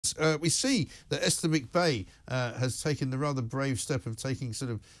But we see that Esther McVey has taken the rather brave step of taking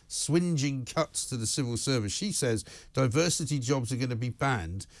sort of swinging cuts to the civil service. She says diversity jobs are going to be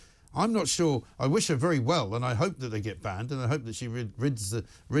banned. I'm not sure. I wish her very well, and I hope that they get banned, and I hope that she rids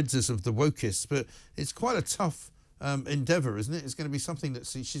us of the wokists. But it's quite a tough endeavour, isn't it? It's going to be something that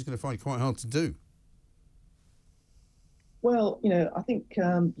she's going to find quite hard to do. Well, I think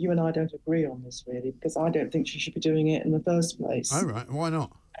you and I don't agree on this, really, because I don't think she should be doing it in the first place. Oh, right. Why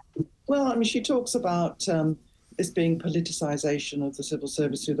not? Well, I mean, she talks about this being politicisation of the civil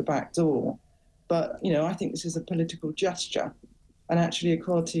service through the back door. But, I think this is a political gesture. And actually,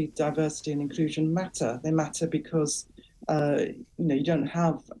 equality, diversity and inclusion matter. They matter because, you don't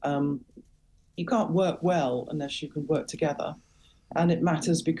have, you can't work well unless you can work together. And it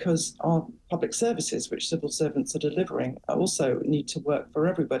matters because our public services, which civil servants are delivering, also need to work for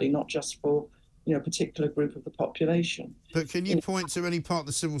everybody, not just for, a particular group of the population. But can you point to any part of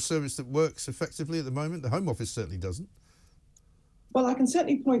the civil service that works effectively at the moment? The Home Office certainly doesn't. Well, I can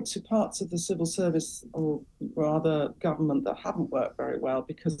certainly point to parts of the civil service, or rather government, that haven't worked very well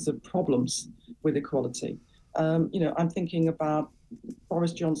because of problems with equality. I'm thinking about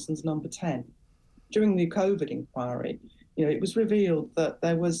Boris Johnson's number 10. During the COVID inquiry, it was revealed that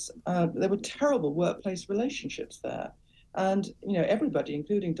there were terrible workplace relationships there. And, everybody,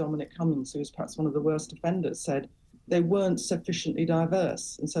 including Dominic Cummings, who was perhaps one of the worst offenders, said they weren't sufficiently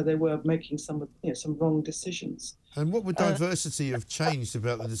diverse. And so they were making some wrong decisions. And what would diversity have changed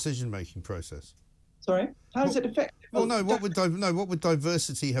about the decision-making process? Sorry? How does it affect? Well, what would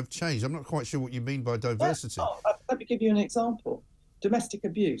diversity have changed? I'm not quite sure what you mean by diversity. Let me give you an example. Domestic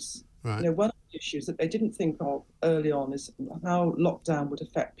abuse. Right. One of the issues that they didn't think of early on is how lockdown would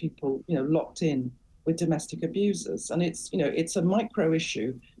affect people, locked in with domestic abusers. And it's a micro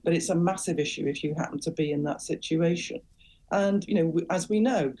issue, but it's a massive issue if you happen to be in that situation. And, as we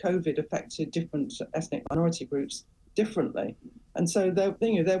know, COVID affected different ethnic minority groups differently. And so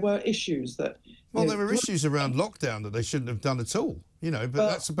there were issues that... Well, there were issues around lockdown that they shouldn't have done at all, but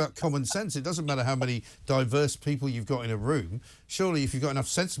that's about common sense. It doesn't matter how many diverse people you've got in a room. Surely if you've got enough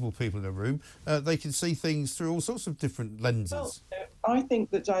sensible people in a room, they can see things through all sorts of different lenses. Well, I think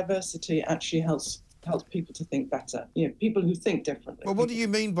that diversity actually helps people to think better, people who think differently. Well, what do you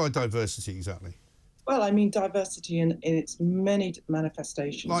mean by diversity exactly? Well, I mean diversity in its many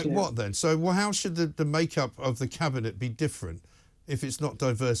manifestations. Like what then? So how should the makeup of the cabinet be different if it's not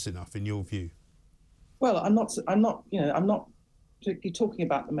diverse enough, in your view? Well, I'm not particularly talking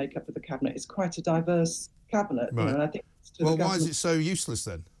about the makeup of the cabinet. It's quite a diverse cabinet, right. And I think. Well, why is it so useless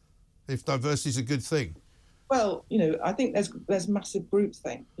then, if diversity is a good thing? Well, I think there's massive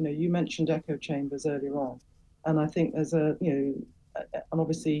groupthink. You mentioned echo chambers earlier on, and I think there's and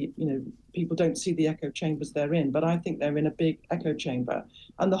obviously, people don't see the echo chambers they're in, but I think they're in a big echo chamber.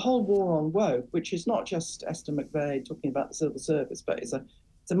 And the whole war on woke, which is not just Esther McVey talking about the civil service, but it's a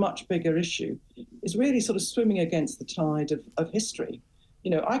much bigger issue, is really sort of swimming against the tide of history.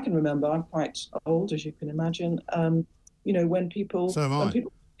 I can remember, I'm quite old, as you can imagine, when people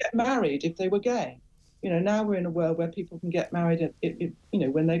get married if they were gay. Now we're in a world where people can get married,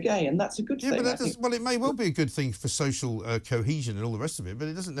 when they're gay, and that's a good thing. But well, it may well be a good thing for social cohesion and all the rest of it, but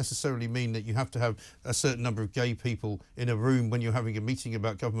it doesn't necessarily mean that you have to have a certain number of gay people in a room when you're having a meeting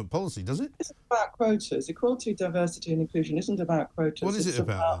about government policy, does it? It's about quotas. Equality, diversity and inclusion isn't about quotas. What is it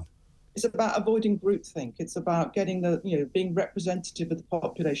about then? It's about avoiding groupthink. It's about getting being representative of the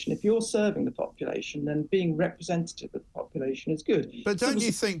population. If you're serving the population, then being representative of the population is good. But don't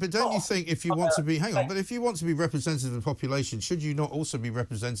you think if you want to be, but if you want to be representative of the population, should you not also be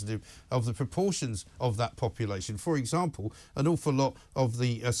representative of the proportions of that population? For example, an awful lot of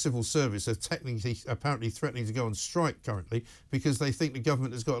the civil service are apparently threatening to go on strike currently because they think the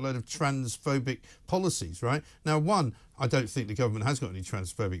government has got a load of transphobic policies, right? Now, I don't think the government has got any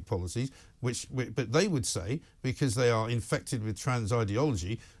transphobic policies, but they would say, because they are infected with trans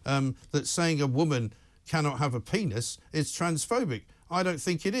ideology, that saying a woman cannot have a penis is transphobic. I don't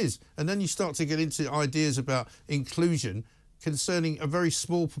think it is. And then you start to get into ideas about inclusion concerning a very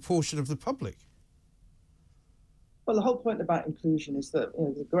small proportion of the public. Well, the whole point about inclusion is that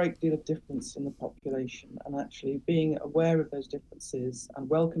there's a great deal of difference in the population, and actually being aware of those differences and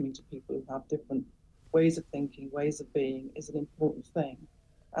welcoming to people who have different ways of thinking, ways of being is an important thing.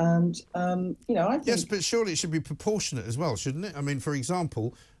 And, I think... Yes, but surely it should be proportionate as well, shouldn't it? I mean, for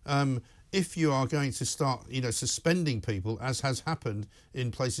example, if you are going to start, suspending people, as has happened in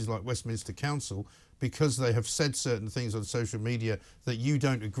places like Westminster Council, because they have said certain things on social media that you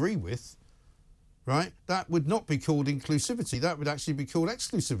don't agree with, right, that would not be called inclusivity. That would actually be called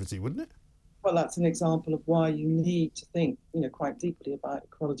exclusivity, wouldn't it? Well, that's an example of why you need to think, quite deeply about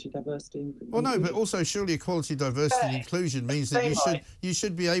equality, diversity, and Well, no, but inclusion. also surely equality, diversity, and inclusion means that you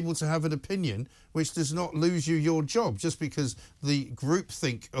should be able to have an opinion which does not lose you your job just because the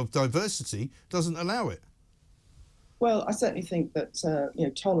groupthink of diversity doesn't allow it. Well, I certainly think that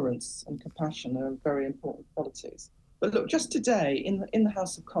tolerance and compassion are very important qualities. But look, just today in the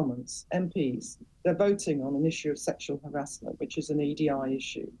House of Commons, MPs, they're voting on an issue of sexual harassment, which is an EDI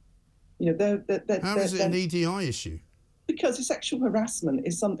issue. How is it an EDI issue? Because sexual harassment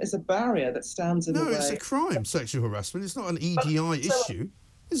is a barrier that stands in the way. No, it's a crime, sexual harassment. It's not an EDI issue,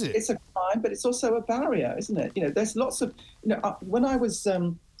 is it? It's a crime, but it's also a barrier, isn't it? There's lots of, when I was,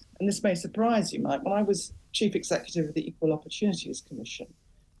 and this may surprise you, Mike, when I was Chief Executive of the Equal Opportunities Commission,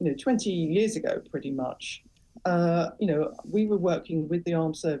 20 years ago, pretty much, we were working with the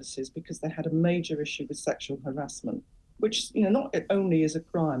armed services because they had a major issue with sexual harassment, which, not only is a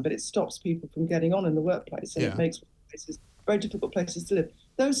crime, but it stops people from getting on in the workplace, and it makes places very difficult places to live.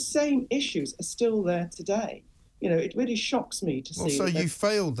 Those same issues are still there today. It really shocks me to see. So you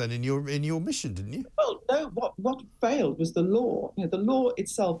failed then in your mission, didn't you? Well, no. What failed was the law. The law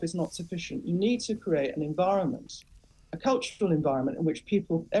itself is not sufficient. You need to create an environment, a cultural environment in which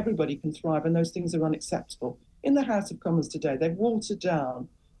everybody can thrive, and those things are unacceptable. In the House of Commons today, they've watered down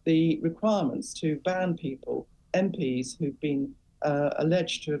the requirements to ban people, MPs who've been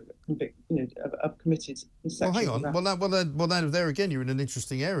alleged to have committed sexual harassment. Well, then, there again, you're in an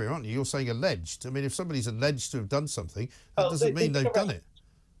interesting area, aren't you? You're saying alleged. I mean, if somebody's alleged to have done something, that doesn't mean they've done it.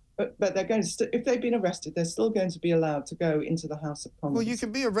 But they're going to, if they've been arrested, they're still going to be allowed to go into the House of Commons. Well, you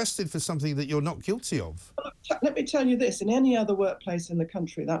can be arrested for something that you're not guilty of. Let me tell you this, in any other workplace in the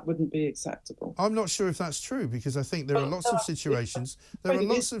country, that wouldn't be acceptable. I'm not sure if that's true, because I think there are lots of situations,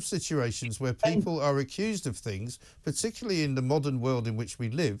 where people are accused of things, particularly in the modern world in which we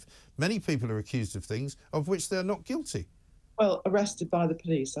live. Many people are accused of things of which they're not guilty. Well, arrested by the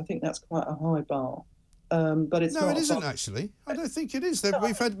police, I think that's quite a high bar. But it's no, it isn't actually. I don't think it is.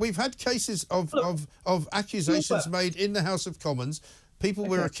 We've had cases of accusations made in the House of Commons. People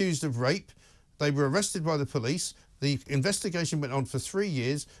were accused of rape. They were arrested by the police. The investigation went on for 3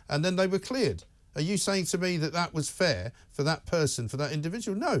 years, and then they were cleared. Are you saying to me that that was fair for that person, for that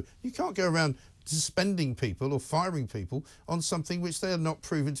individual? No, you can't go around suspending people or firing people on something which they are not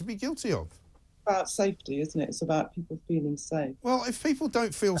proven to be guilty of. About safety, isn't it? It's about people feeling safe. Well, if people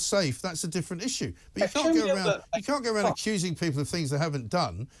don't feel safe, that's a different issue. But you can't go around accusing people of things they haven't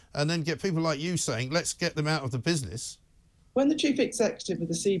done and then get people like you saying, let's get them out of the business. When the Chief Executive of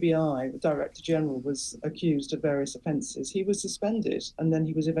the CBI, the Director General, was accused of various offences, he was suspended and then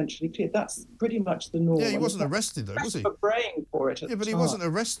he was eventually cleared. That's pretty much the norm. Yeah, he wasn't arrested though, was he? For praying for it. Yeah, but he wasn't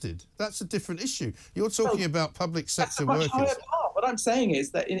arrested. That's a different issue. You're talking about public sector workers. What I'm saying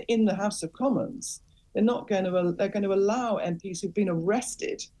is that in the House of Commons, they're going to allow MPs who've been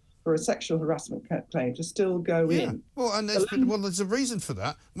arrested for a sexual harassment claim to still go in. Well, and there's a reason for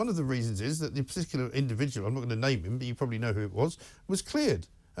that. One of the reasons is that the particular individual, I'm not going to name him, but you probably know who it was cleared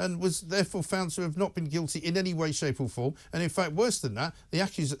and was therefore found to have not been guilty in any way, shape or form. And in fact, worse than that, the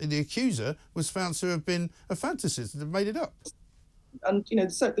accuser was found to have been a fantasist and had made it up. And,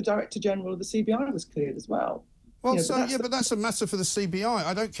 so the Director General of the CBI was cleared as well. Well, but that's a matter for the CBI.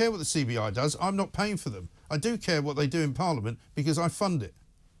 I don't care what the CBI does. I'm not paying for them. I do care what they do in Parliament because I fund it.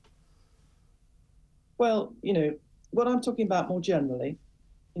 Well, what I'm talking about more generally,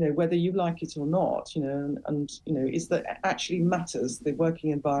 whether you like it or not, is that it actually matters, the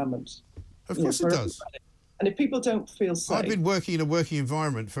working environment. Of course it does. And if people don't feel safe... I've been working in a working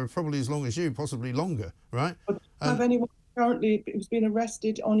environment for probably as long as you, possibly longer, right? Have anyone currently who's been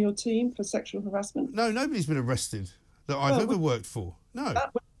arrested on your team for sexual harassment? No, nobody's been arrested that I've ever worked for. No.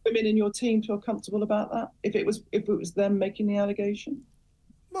 Would women in your team feel comfortable about that? If it was them making the allegation?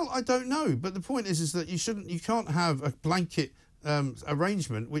 Well, I don't know, but the point is that you can't have a blanket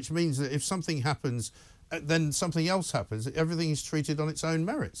arrangement, which means that if something happens, then something else happens. Everything is treated on its own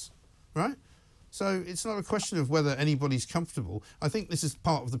merits, right? So it's not a question of whether anybody's comfortable. I think this is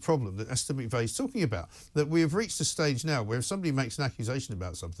part of the problem that Esther McVey is talking about, that we have reached a stage now where if somebody makes an accusation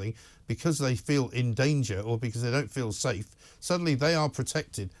about something because they feel in danger or because they don't feel safe, suddenly they are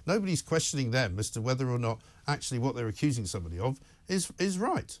protected. Nobody's questioning them as to whether or not actually what they're accusing somebody of is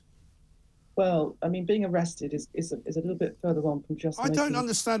right. Well, I mean, being arrested is a little bit further on from just... I don't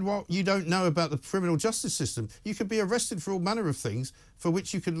understand what you don't know about the criminal justice system. You could be arrested for all manner of things for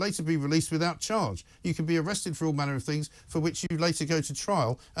which you could later be released without charge. You can be arrested for all manner of things for which you later go to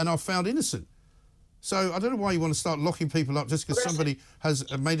trial and are found innocent. So I don't know why you want to start locking people up just because somebody has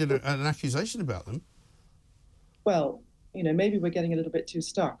made an accusation about them. Well, maybe we're getting a little bit too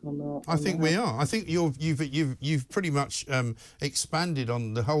stuck on the. I think we are. I think you've pretty much expanded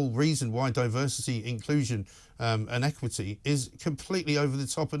on the whole reason why diversity, inclusion, and equity is completely over the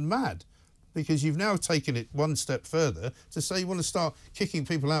top and mad, because you've now taken it one step further to say you want to start kicking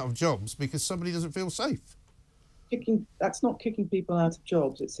people out of jobs because somebody doesn't feel safe. That's not kicking people out of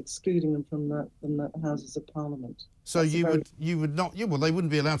jobs. It's excluding them from the Houses of Parliament. So you would not. Well, they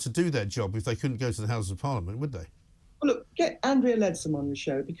wouldn't be allowed to do their job if they couldn't go to the Houses of Parliament, would they? Well, look, get Andrea Leadsom on the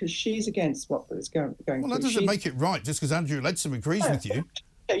show, because she's against what is going Well, that doesn't make it right just because Andrea Leadsom agrees with you.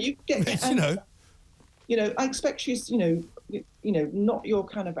 Yeah, you get I expect she's not your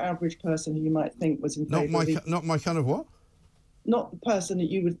kind of average person who you might think was in favour. Not my kind of what? Not the person that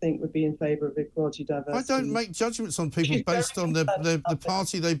you would think would be in favour of equality, diversity. I don't make judgments on people based on the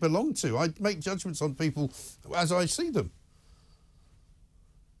party they belong to. I make judgments on people as I see them.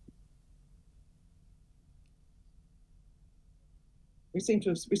 We seem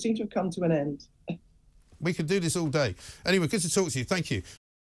to have come to an end. We could do this all day. Anyway, good to talk to you. Thank you.